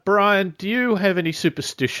Brian, do you have any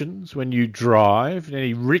superstitions when you drive?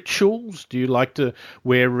 Any rituals? Do you like to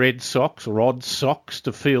wear red socks or odd socks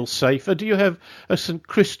to feel safer? Do you have a St.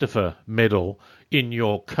 Christopher medal in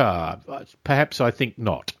your car? Perhaps I think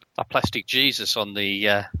not. A plastic Jesus on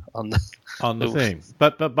the On the thing.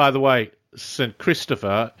 But by the way, St.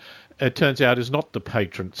 Christopher, it turns out, is not the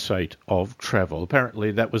patron saint of travel.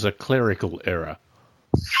 Apparently that was a clerical error.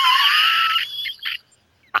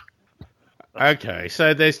 Okay,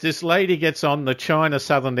 so there's this lady gets on the China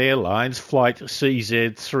Southern Airlines flight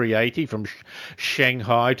CZ380 from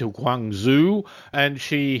Shanghai to Guangzhou, and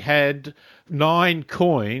she had 9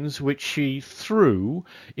 coins which she threw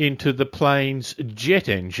into the plane's jet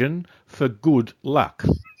engine for good luck.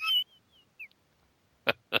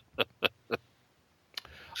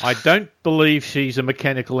 I don't believe she's a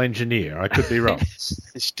mechanical engineer. I could be wrong.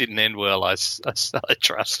 This didn't end well, I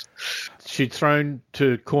trust. She'd thrown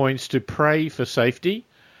 2 coins to pray for safety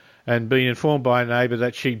and been informed by a neighbour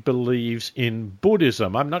that she believes in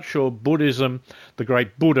Buddhism. I'm not sure Buddhism, the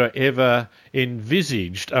great Buddha, ever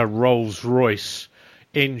envisaged a Rolls-Royce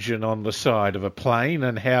engine on the side of a plane,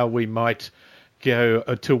 and how we might go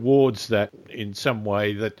towards that in some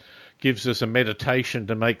way that gives us a meditation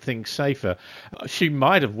to make things safer. She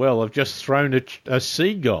might have just thrown a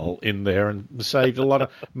seagull in there and saved a lot of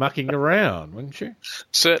mucking around, wouldn't she?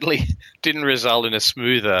 Certainly didn't result in a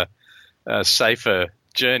smoother, safer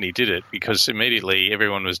journey, did it? Because immediately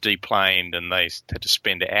everyone was deplaned and they had to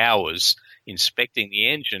spend hours inspecting the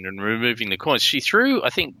engine and removing the coins. She threw, I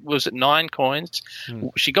think, was it 9 coins?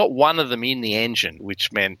 She got one of them in the engine,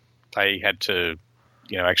 which meant they had to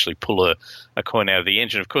actually pull a coin out of the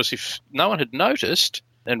engine. Of course, if no one had noticed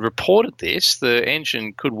and reported this, the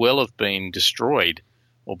engine could well have been destroyed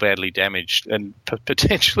or badly damaged and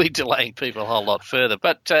potentially delaying people a whole lot further.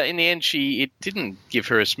 But in the end, it didn't give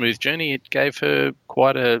her a smooth journey. It gave her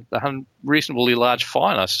quite a reasonably large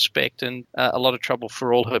fine, I suspect, and a lot of trouble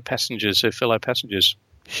for all her passengers, her fellow passengers.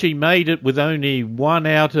 She made it with only 1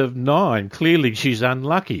 out of 9. Clearly, she's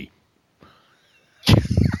unlucky.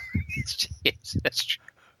 Yes, that's true.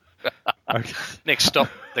 Okay. Next stop,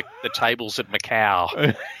 the tables at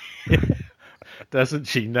Macau. Doesn't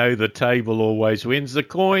she know the table always wins? The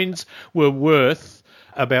coins were worth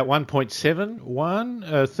about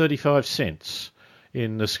 1.71, 35 cents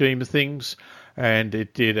in the scheme of things, and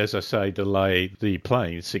it did, as I say, delay the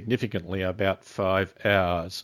plane significantly, about 5 hours.